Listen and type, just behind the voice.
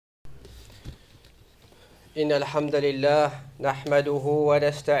إن الحمد لله نحمده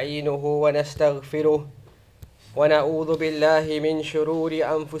ونستعينه ونستغفره ونعوذ بالله من شرور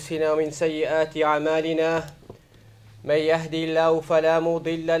أنفسنا ومن سيئات أعمالنا من يهدي الله فلا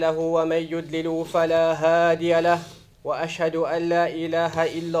مضل له ومن يضلل فلا هادي له وأشهد أن لا إله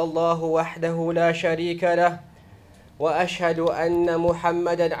إلا الله وحده لا شريك له وأشهد أن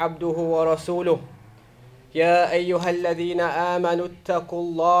محمدا عبده ورسوله يا أيها الذين آمنوا اتقوا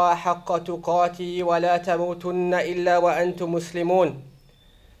الله حق تقاته ولا تموتن إلا وأنتم مسلمون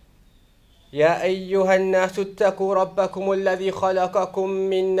يا أيها الناس اتقوا ربكم الذي خلقكم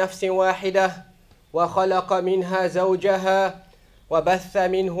من نفس واحدة وخلق منها زوجها وبث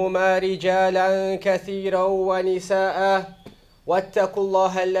منهما رجالا كثيرا ونساء واتقوا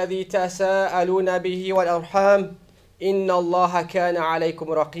الله الذي تساءلون به والأرحام إن الله كان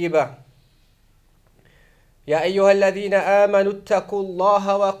عليكم رقيبا يا أيها الذين آمنوا اتقوا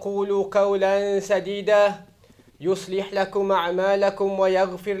الله وقولوا قولا سديدا يصلح لكم أعمالكم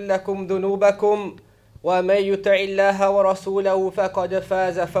ويغفر لكم ذنوبكم ومن يطع الله ورسوله فقد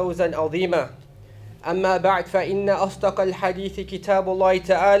فاز فوزا عظيما أما بعد فإن أصدق الحديث كتاب الله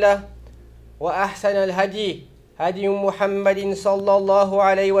تعالى وأحسن الهدي هدي محمد صلى الله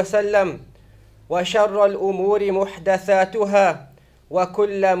عليه وسلم وشر الأمور محدثاتها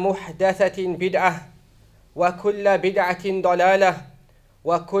وكل محدثة بدعة وكل بدعة ضلالة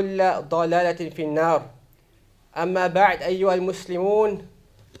وكل ضلالة في النار أما بعد أيها المسلمون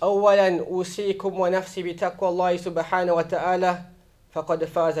أولا أوصيكم ونفسي بتقوى الله سبحانه وتعالى فقد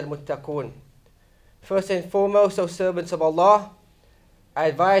فاز المتقون. First and foremost, O servants of Allah, I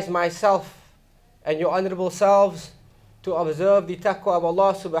advise myself and your honorable selves to observe the taqwa of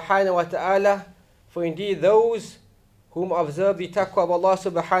Allah subhanahu wa ta'ala, for indeed those whom observe the taqwa of Allah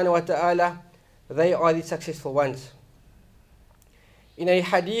subhanahu wa ta'ala, they are the successful ones. In a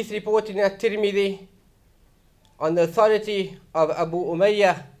hadith reported in At-Tirmidhi on the authority of Abu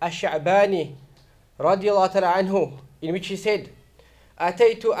Umayyah Ash-Sha'bani radiyallahu ta'ala anhu, in which he said,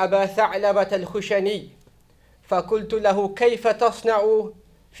 أتيت أبا ثعلبة الخشني فقلت له كيف تصنع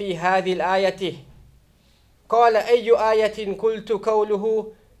في هذه الآية قال أي آية قلت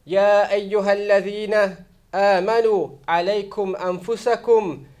قوله يا أيها الذين آمنوا عليكم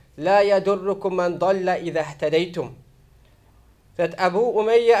أنفسكم لا يضركم من ضل إذا اهتديتم. That Abu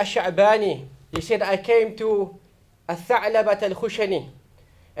Umayyah Ash-Sha'bani, he said, I came to Al-Tha'labat al-Khushani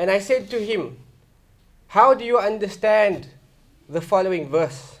and I said to him, how do you understand the following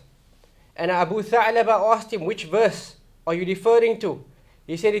verse? And Abu Tha'laba asked him, which verse are you referring to?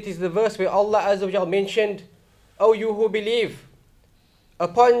 He said, it is the verse where Allah Azza wa Jal mentioned, O you who believe,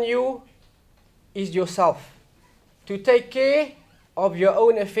 upon you is yourself to take care of your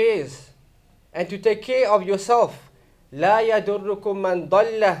own affairs and to take care of yourself. لا يضركم من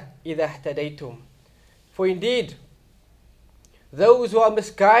ضل إذا اهتديتم. For indeed, those who are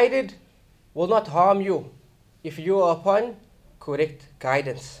misguided will not harm you if you are upon correct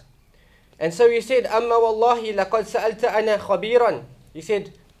guidance. And so he said, أما والله لقد سألت أنا خبيرا. He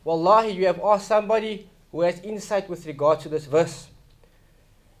said, Wallahi, you have asked somebody who has insight with regard to this verse.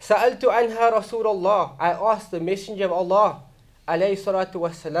 سألت عنها رسول الله. I asked the Messenger of Allah alayhi salatu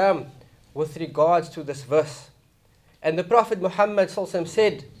wasalam with regards to this verse. And the Prophet Muhammad sallallahu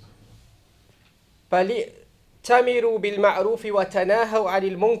said, تمروا بالمعروف وتناهوا عن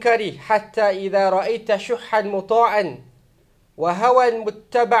المنكر حتى إذا رأيت شحا مطاعا وهوى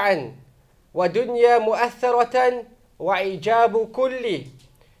متبعا ودنيا مؤثرة وإعجاب كل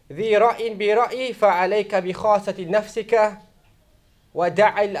ذي رأي برأي فعليك بخاصة نفسك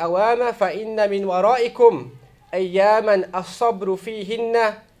ودع الأوام فإن من ورائكم أياما الصبر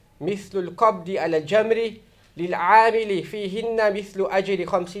فيهن مثل القبض على الجمر للعامل فيهن مثل أجر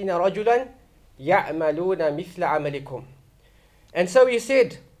 50 رجلا يعملون مثل عملكم. And so he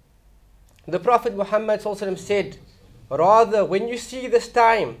said, the Prophet Muhammad said, rather when you see this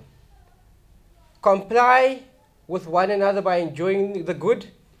time, comply with one another by enjoying the good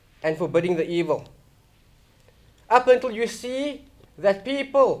and forbidding the evil. Up until you see that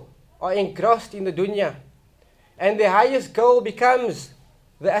people are engrossed in the dunya and their highest goal becomes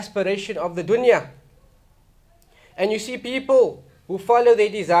the aspiration of the dunya. And you see people who follow their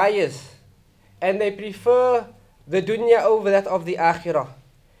desires and they prefer the dunya over that of the akhirah.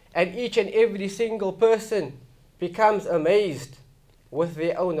 And each and every single person becomes amazed with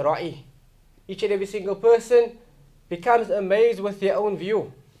their own ra'i. Each and every single person becomes amazed with their own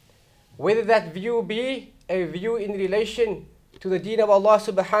view. Whether that view be a view in relation to the deen of Allah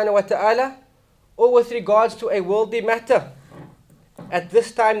subhanahu wa ta'ala or with regards to a worldly matter. At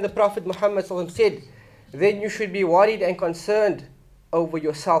this time the Prophet Muhammad said, then you should be worried and concerned over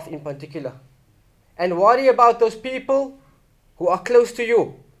yourself in particular. and worry about those people who are close to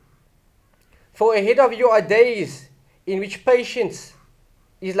you. For ahead of you are days in which patience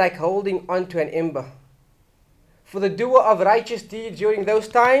is like holding on to an ember. For the doer of righteous deeds during those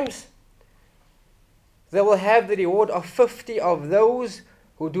times, they will have the reward of 50 of those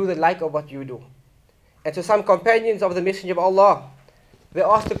who do the like of what you do. And to some companions of the Messenger of Allah, they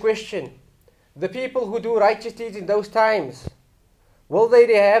asked the question, the people who do righteous deeds in those times, will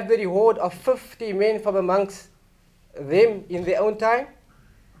they have the reward of 50 men from amongst them in their own time?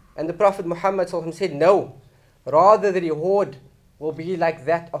 And the Prophet Muhammad said, no, rather the reward will be like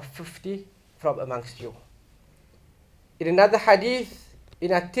that of 50 from amongst you. In another hadith,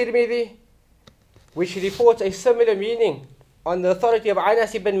 in At-Tirmidhi, which reports a similar meaning on the authority of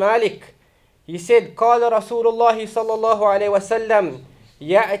Anas ibn Malik, he said, قال رسول الله صلى الله عليه وسلم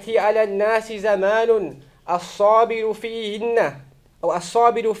يأتي على الناس زمان الصابر فيهن أو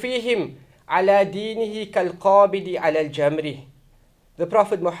الصابر فيهم على دينه كالقابض على الجمر. The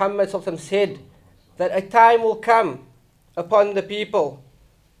Prophet Muhammad said that a time will come upon the people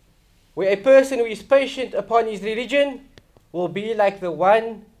where a person who is patient upon his religion will be like the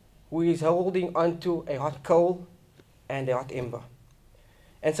one who is holding onto a hot coal and a hot ember.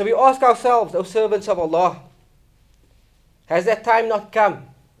 And so we ask ourselves, O servants of Allah, has that time not come?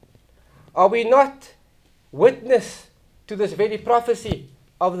 Are we not witness to this very prophecy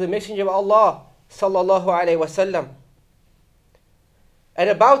of the Messenger of Allah sallallahu alaihi wasallam? And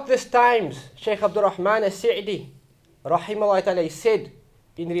about this times, Shaykh Abdul Rahman al-Sa'di rahimahullah ta'ala said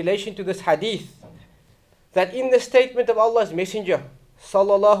in relation to this hadith that in the statement of Allah's Messenger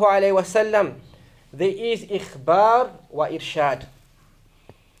sallallahu alaihi wasallam there is ikhbar wa irshad.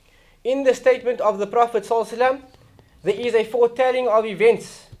 In the statement of the Prophet sallallahu alaihi wasallam there is a foretelling of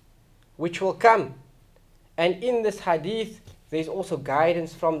events which will come, and in this hadith there is also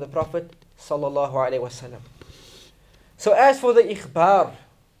guidance from the Prophet sallallahu alaihi wasallam. So as for the ikhbar,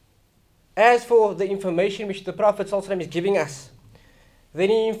 as for the information which the Prophet ﷺ is giving us, then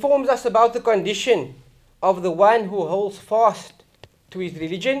he informs us about the condition of the one who holds fast to his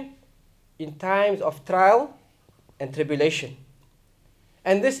religion in times of trial and tribulation.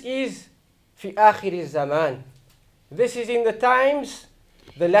 And this is fi akhir zaman. This is in the times,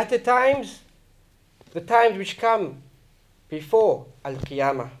 the latter times, the times which come before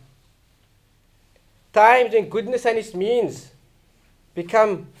Al-Qiyamah. Times when goodness and its means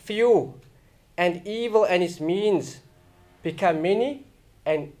become few, and evil and its means become many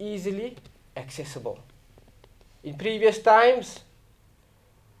and easily accessible. In previous times,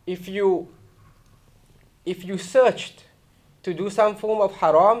 if you searched to do some form of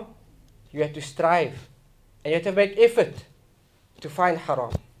haram, you had to strive and you had to make effort to find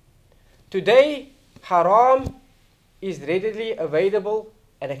haram. Today, haram is readily available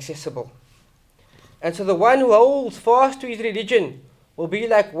and accessible. And so the one who holds fast to his religion will be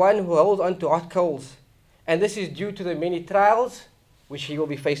like one who holds on to hot coals. And this is due to the many trials which he will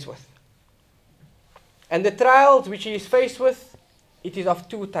be faced with. And the trials which he is faced with, it is of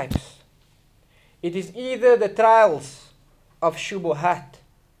two types. It is either the trials of shubuhat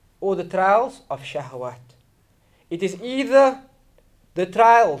or the trials of shahwat. It is either the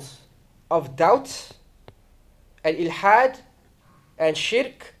trials of doubts and ilhad and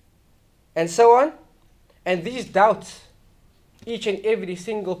shirk and so on. And these doubts, each and every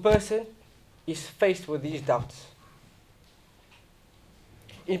single person is faced with these doubts.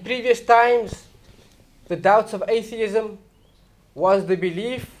 In previous times, the doubts of atheism was the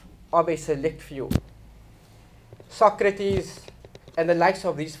belief of a select few. Socrates and the likes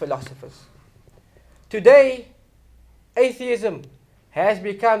of these philosophers. Today, atheism has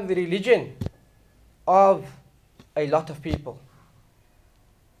become the religion of a lot of people.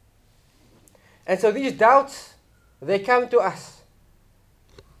 And so these doubts, they come to us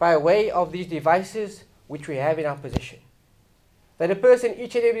by way of these devices which we have in our possession. That a person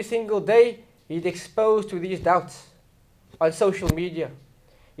each and every single day is exposed to these doubts on social media.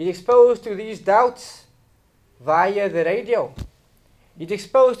 He's exposed to these doubts via the radio. He's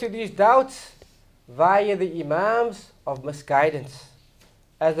exposed to these doubts via the imams of misguidance.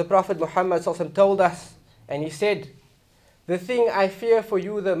 As the Prophet Muhammad told us, and he said, the thing I fear for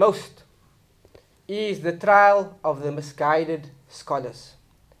you the most is the trial of the misguided scholars.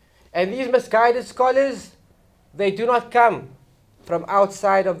 And these misguided scholars, they do not come from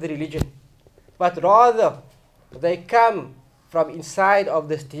outside of the religion, but rather they come from inside of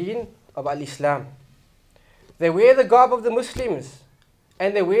this deen of Al-Islam. They wear the garb of the Muslims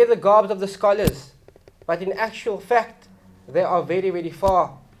and they wear the garbs of the scholars, but in actual fact they are very, very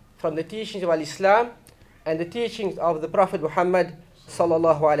far from the teachings of Al-Islam and the teachings of the Prophet Muhammad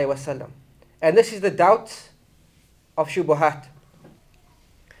sallallahu alaihi wasallam. And this is the doubts of shubuhat.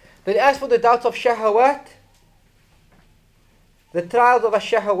 Then as for the doubts of shahawat, the trials of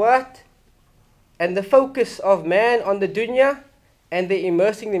shahawat, and the focus of man on the dunya, and they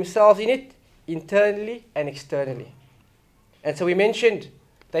immersing themselves in it, internally and externally. And so we mentioned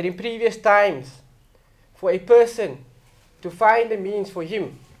that in previous times, for a person to find a means for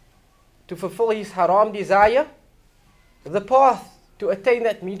him to fulfill his haram desire, the path to attain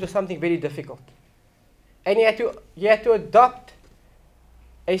that means was something very difficult. And he had to adopt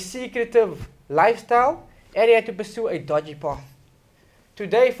a secretive lifestyle, and he had to pursue a dodgy path.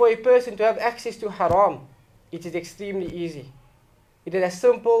 Today, for a person to have access to haram, it is extremely easy. It is as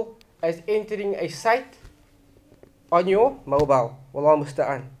simple as entering a site on your mobile. Wallahu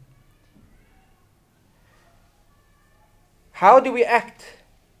musta'an. How do we act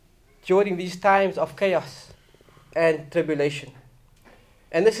during these times of chaos and tribulation?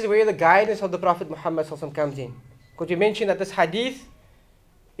 And this is where the guidance of the Prophet Muhammad comes in. Because we mentioned that this hadith,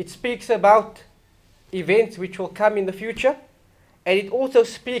 it speaks about events which will come in the future, and it also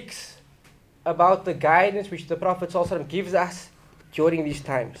speaks about the guidance which the Prophet gives us during these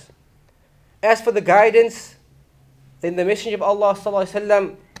times. As for the guidance, then the Messenger of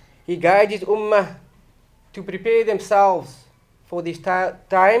Allah he guides his ummah to prepare themselves for these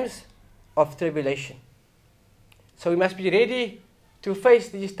times of tribulation. So we must be ready to face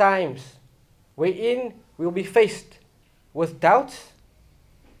these times wherein we will be faced with doubts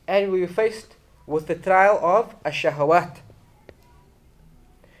and we will be faced with the trial of ash-shahawat.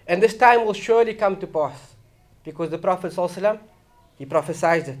 And this time will surely come to pass because the Prophet he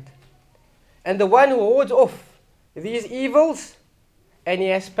prophesied it. And the one who wards off these evils and he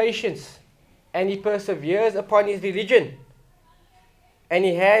has patience and he perseveres upon his religion and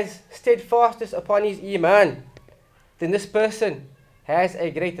he has steadfastness upon his iman, then this person has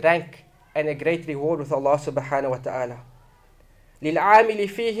a great rank and a great reward with Allah subhanahu wa ta'ala. لِلْعَامِلِ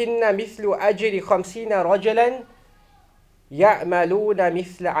فِيهِنَّ مِثْلُ أَجْرِ 50 رَجَلًا يَعْمَلُونَ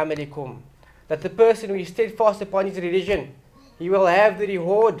مِثْلَ عَمَلِكُمْ. That the person who is steadfast upon his religion, he will have the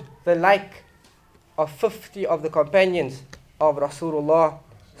reward, the like of 50 of the companions of Rasulullah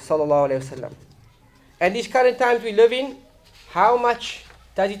sallallahu alaihi wasallam. And these current times we live in, how much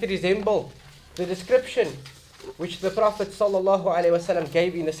does it resemble the description which the Prophet sallallahu alaihi wasallam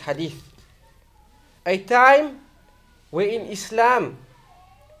gave in this hadith? A time wherein Islam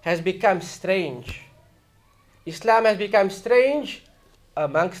has become strange. Islam has become strange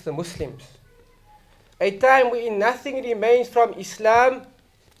amongst the Muslims. A time wherein nothing remains from Islam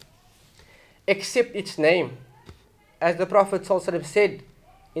except its name. As the Prophet ﷺ said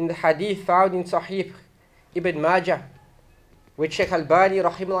in the hadith found in Sahih Ibn Majah, which Shaykh Albani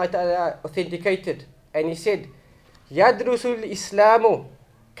rahimahullah ta'ala authenticated, and he said, يَدْرُسُ الْإِسْلَامُ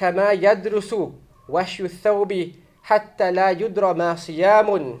كَمَا يَدْرُسُ وَشْيُ الثَّوْبِ حَتَّى لَا يُدْرَ مَا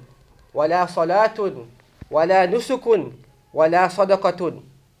صِيَامٌ وَلَا صَلَاةٌ وَلَا نُسُكٌ وَلَا صَدَقَةٌ.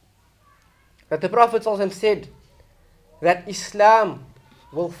 That the Prophet ﷺ said that Islam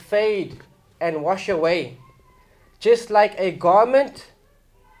will fade and wash away, just like a garment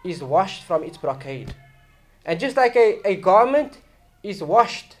is washed from its brocade. And just like a garment is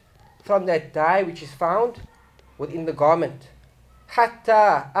washed from that dye which is found within the garment.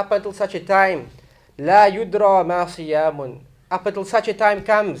 Hatta, up until such a time, la yudra ma siyamun. Up until such a time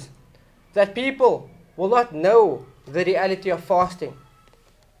comes that people will not know the reality of fasting.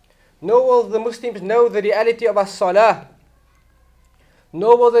 Nor will the Muslims know the reality of as-salah.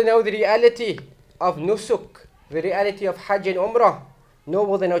 Nor will they know the reality of nusuk, the reality of hajj and umrah. Nor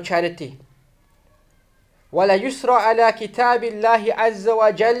will they know charity. وَلَا يُسْرَ عَلَى كِتَابِ اللَّهِ عَزَّ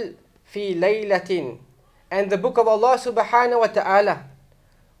وَجَلْ فِي لَيْلَةٍ. And the book of Allah subhanahu wa ta'ala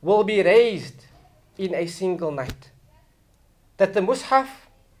will be raised in a single night. That the mushaf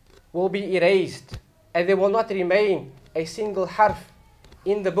will be erased and there will not remain a single harf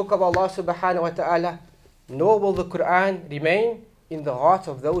in the book of Allah subhanahu wa ta'ala, nor will the Quran remain in the hearts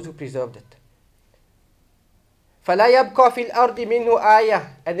of those who preserved it. فَلَا يَبْقَى فِي الْأَرْضِ مِنْهُ آيَةٌ.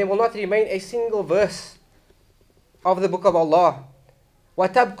 And there will not remain a single verse of the book of Allah.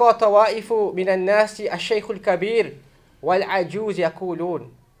 وَتَبْقَى طَوَائِفُ مِنَ النَّاسِ الشَّيْخُ الْكَبِيرُ وَالْعَجُوزِ يَقُولُونَ.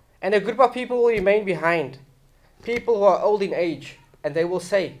 And a group of people will remain behind, people who are old in age, and they will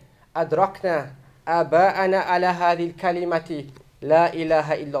say, أَدْرَكْنَا آبَاءَنَا عَلَى هَذِي الْكَلِمَةِ لَا إِلَهَ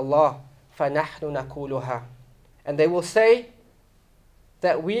إِلَّا اللَّهِ فَنَحْنُ نَقُولُهَا. And they will say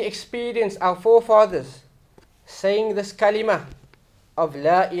that we experienced our forefathers saying this kalima of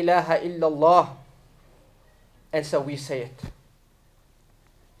La ilaha illallah, and so we say it.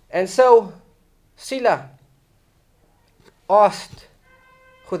 And so Sila asked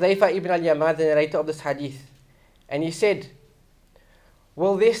Hudhayfa ibn al-Yaman, the narrator of this hadith. And he said,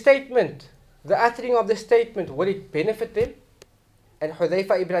 will their statement, the uttering of the statement, will it benefit them? And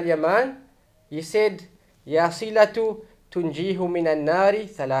Hudhayfa ibn al-Yaman, he said, Ya silatu tunjihu minan nari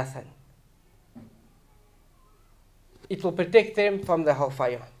thalathan. It will protect them from the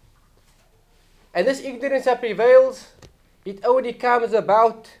hellfire. And this ignorance that prevails, it only comes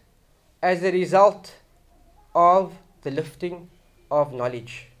about as a result of the lifting of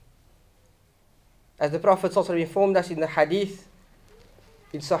knowledge. As the Prophet also informed us in the hadith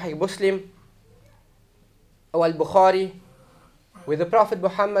in Sahih Muslim or Al-Bukhari, where the Prophet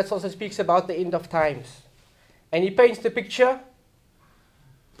Muhammad also speaks about the end of times. And he paints the picture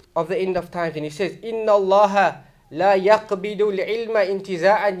of the end of times. And he says, إِنَّ اللَّهَ لا يقبض العلم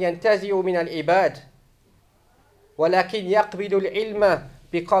انتزاعا ينتزع من العباد ولكن يقبض العلم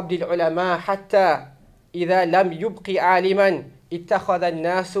بقبض العلماء حتى إذا لم يبق عالما اتخذ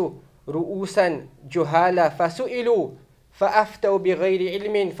الناس رؤوسا جهالا فسئلوا فأفتوا بغير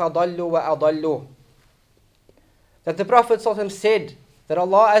علم فضلوا وأضلوا. That the Prophet said that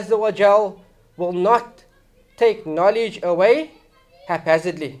Allah Azza wa Jal will not take knowledge away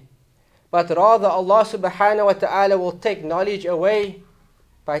haphazardly, but rather Allah subhanahu wa ta'ala will take knowledge away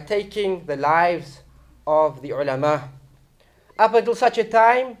by taking the lives of the ulama. Up until such a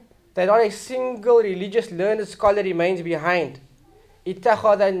time that not a single religious learned scholar remains behind.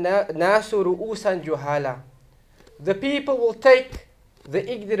 اتخذ الناس رؤوسا جهالا. The people will take the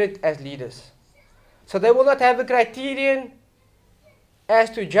ignorant as leaders. So they will not have a criterion as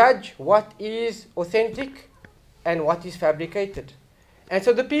to judge what is authentic and what is fabricated. And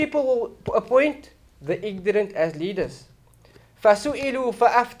so the people will appoint the ignorant as leaders. فَسُئِلُوا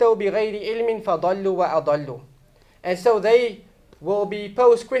فَأَفْتَوْا بِغَيْرِ عِلْمٍ فَضَلُّوا وَأَضَلُّوا. And so they will be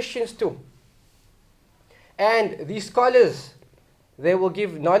posed questions to. And these scholars, they will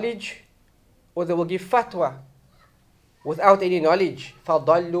give knowledge or they will give fatwa without any knowledge.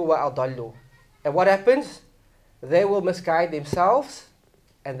 فَضَلُّوا وَأَضَلُّوا. And what happens? They will misguide themselves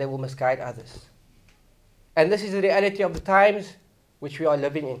and they will misguide others. And this is the reality of the times which we are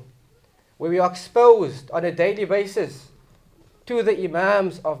living in, where we are exposed on a daily basis to the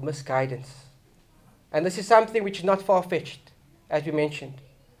imams of misguidance. And this is something which is not far-fetched, as we mentioned,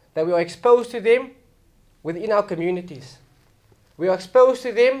 that we are exposed to them within our communities. We are exposed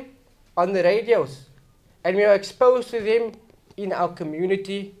to them on the radios, and we are exposed to them in our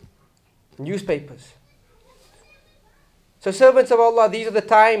community newspapers. So servants of Allah, these are the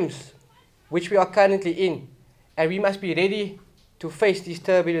times which we are currently in, and we must be ready to face these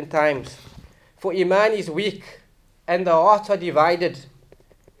turbulent times. For Iman is weak, and the hearts are divided,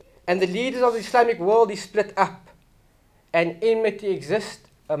 and the leaders of the Islamic world is split up, and enmity exists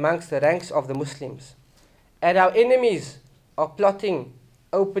amongst the ranks of the Muslims. And our enemies are plotting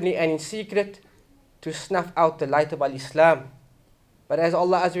openly and in secret to snuff out the light of Al-Islam. But as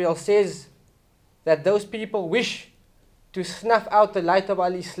Allah Azza wa Jal says, that those people wish to snuff out the light of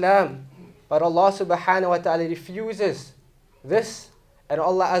Al-Islam, but Allah subhanahu wa ta'ala refuses this, and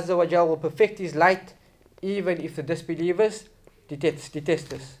Allah Azza wa Jal will perfect His light even if the disbelievers detest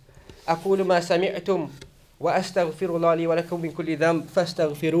this. أقول ما سمعتم وأستغفر الله لي ولكم من كل ذنب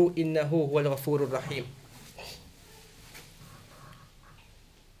فاستغفروه إنه هو الغفور الرحيم.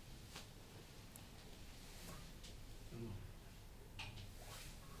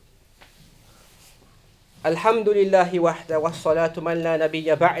 الحمد لله وحده والصلاة من لا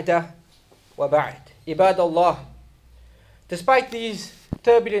نبي بعده وبعد. عباد Allah, despite these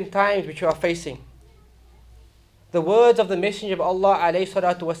turbulent times which we are facing, the words of the Messenger of Allah alayhi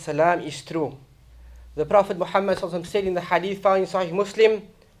salatu wasalam is true. The Prophet Muhammad said in the hadith found in Sahih Muslim,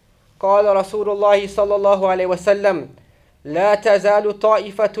 قال رسول الله صلى الله عليه وسلم لا تزال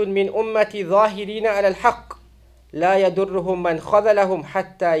طائفة من أمتي ظاهرين على الحق لا يضرهم من خذلهم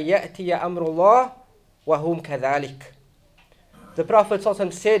حتى يأتي أمر الله وهم كذلك. The Prophet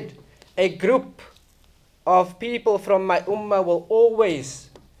said, a group of people from my ummah will always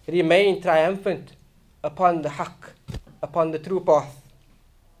remain triumphant upon the haqq, upon the true path.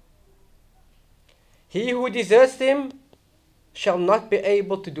 He who deserts them shall not be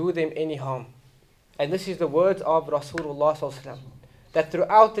able to do them any harm. And this is the words of Rasulullah sallallahu alaihi wasallam, that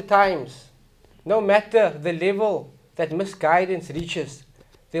throughout the times, no matter the level that misguidance reaches,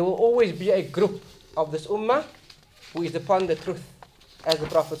 there will always be a group of this ummah who is upon the truth, as the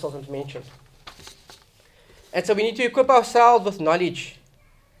Prophet sallallahu alaihi wasallam mentioned. And so we need to equip ourselves with knowledge,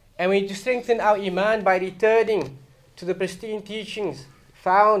 and we need to strengthen our iman by returning to the pristine teachings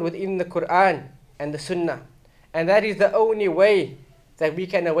found within the Quran and the Sunnah. And that is the only way that we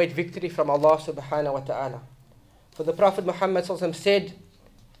can await victory from Allah subhanahu wa ta'ala. For the Prophet Muhammad sallallahu alaihi wasallam said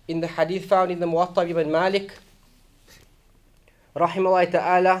in the hadith found in the Muwatta ibn Malik, rahimahullah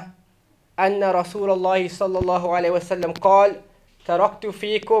ta'ala, أن رسول الله صلى الله عليه وسلم قال تركت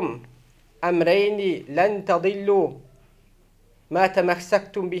فيكم أمرين لن تضلوا ما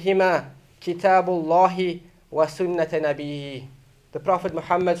تمسكتم بهما كتاب الله وسنة نبيه. The Prophet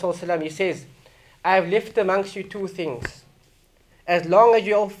Muhammad صلى الله عليه وسلم, he says, I have left amongst you two things. As long as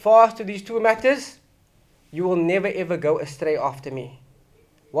you hold fast to these two matters, you will never ever go astray after me.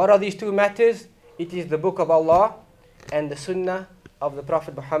 What are these two matters? It is the book of Allah and the sunnah of the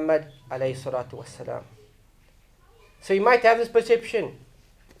Prophet Muhammad alayhi salatu wassalam. So you might have this perception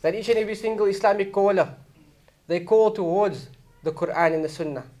that each and every single Islamic caller, they call towards the Quran and the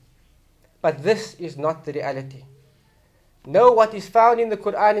sunnah. But this is not the reality. Know what is found in the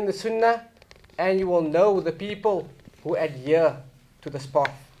Quran and the sunnah, and you will know the people who adhere to this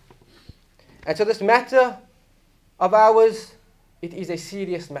path. And so this matter of ours, it is a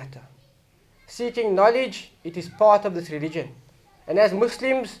serious matter. Seeking knowledge, it is part of this religion. And as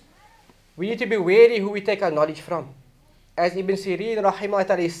Muslims, we need to be wary who we take our knowledge from. As Ibn Sirin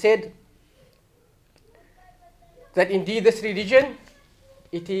rahimahullah said, that indeed this religion,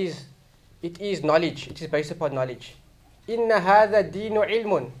 it is knowledge, it is based upon knowledge. Inna hadha deenu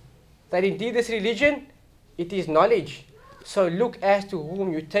ilmun. That indeed this religion, it is knowledge. So look as to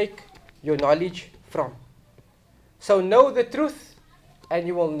whom you take your knowledge from. So know the truth, and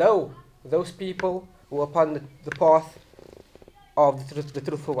you will know those people who are upon the path of the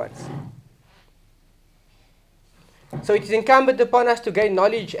truthful ones. So it is incumbent upon us to gain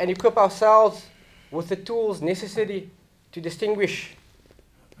knowledge and equip ourselves with the tools necessary to distinguish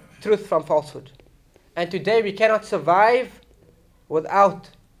truth from falsehood. And today we cannot survive without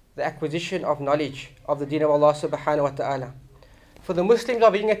the acquisition of knowledge of the deen of Allah subhanahu wa ta'ala. For the Muslims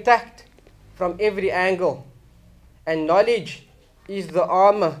are being attacked from every angle, and knowledge is the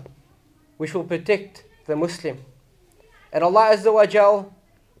armor which will protect the Muslim. And Allah Azza wa Jal,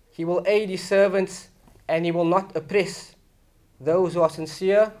 He will aid His servants, and He will not oppress those who are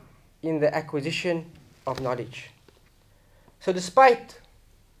sincere in the acquisition of knowledge. So despite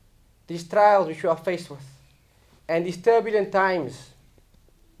these trials which we are faced with, and these turbulent times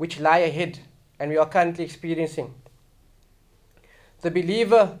which lie ahead and we are currently experiencing, the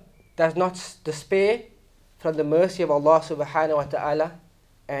believer does not despair from the mercy of Allah subhanahu wa ta'ala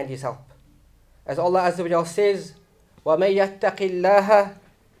and His help. As Allah Azza wa Jal says, وَمَن يَتَّقِ اللَّهَ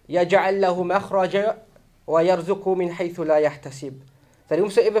يَجْعَلْ لَهُ مَخْرَجًا وَيَرْزُقْهُ مِنْ حَيْثُ لَا يَحْتَسِبُ. That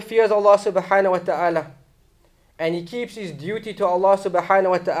whomsoever fears Allah subhanahu wa ta'ala and he keeps his duty to Allah subhanahu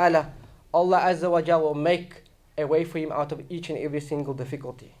wa ta'ala, Allah Azza wa Jal will make a way for him out of each and every single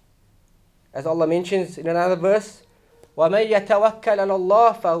difficulty. As Allah mentions in another verse, وَمَن يَتَوَكَّلْ عَلَى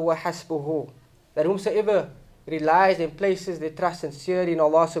اللَّهِ فَهُوَ حَسْبُهُ. That whomsoever relies and places their trust sincerely in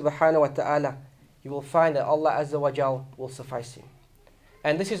Allah subhanahu wa ta'ala, you will find that Allah Azza wa Jal will suffice him.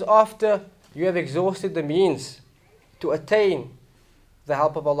 And this is after you have exhausted the means to attain the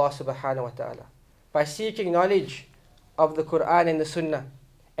help of Allah subhanahu wa ta'ala. By seeking knowledge of the Quran and the Sunnah,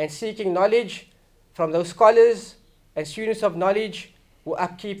 and seeking knowledge from those scholars and students of knowledge who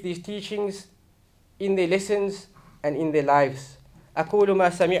upkeep these teachings in their lessons and in their lives. أقول ما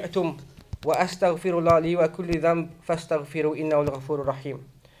سمعتم وأستغفر الله لي وكل ذنب فاستغفروا إنه الغفور الرحيم.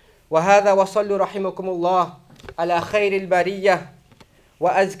 وهذا وصلوا رحمكم الله على خير البرية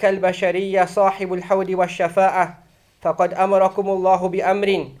وأزكى البشرية صاحب الحوض والشفاعة، فقد أمركم الله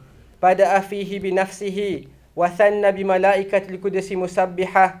بأمر بدأ فيه بنفسه وثنى بملائكة القدس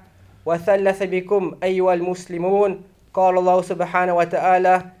مسبحة وثلث بكم أيها المسلمون. قال الله سبحانه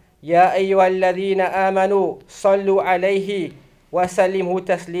وتعالى: يا أيها الذين آمنوا صلوا عليه وسلموا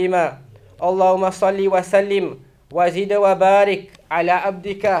تسليما. اللهم صل وسلم وزد وبارك على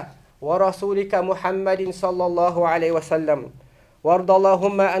عبدك ورسولك محمد صلى الله عليه وسلم. وارض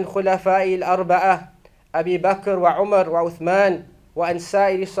اللهم عن خلفائه الأربعة أبي بكر وعمر وعثمان وعن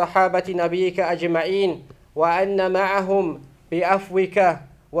سائر صحابة نبيك أجمعين وأن معهم بعفوك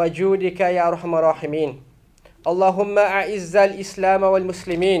وجودك يا أرحم الراحمين. اللهم أعز الإسلام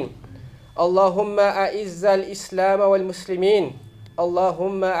والمسلمين. اللهم أعز الإسلام والمسلمين.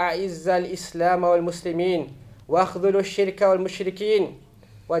 اللهم أعز الإسلام والمسلمين واخذل الشرك والمشركين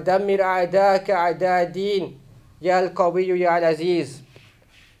ودمر أعداءك أعداء الدين يا القوي يا العزيز.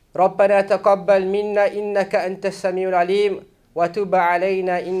 ربنا تقبل منا إنك أنت السميع العليم وتب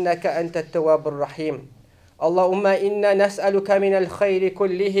علينا إنك أنت التواب الرحيم. اللهم إنا نسألك من الخير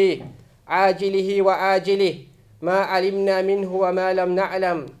كله عاجله وآجله ما علمنا منه وما لم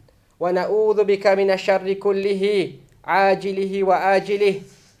نعلم، ونعوذ بك من الشر كله عاجله وآجله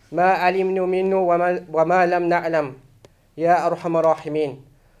ما علمنا منه وما لم نعلم يا أرحم الراحمين.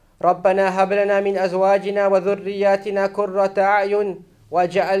 ربنا هب لنا من أزواجنا وذرياتنا قرة أعين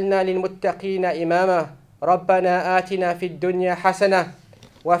واجعلنا للمتقين إماما ربنا آتنا في الدنيا حسنة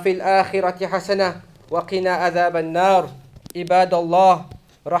وفي الآخرة حسنة وقنا عذاب النار عباد الله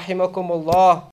رحمكم الله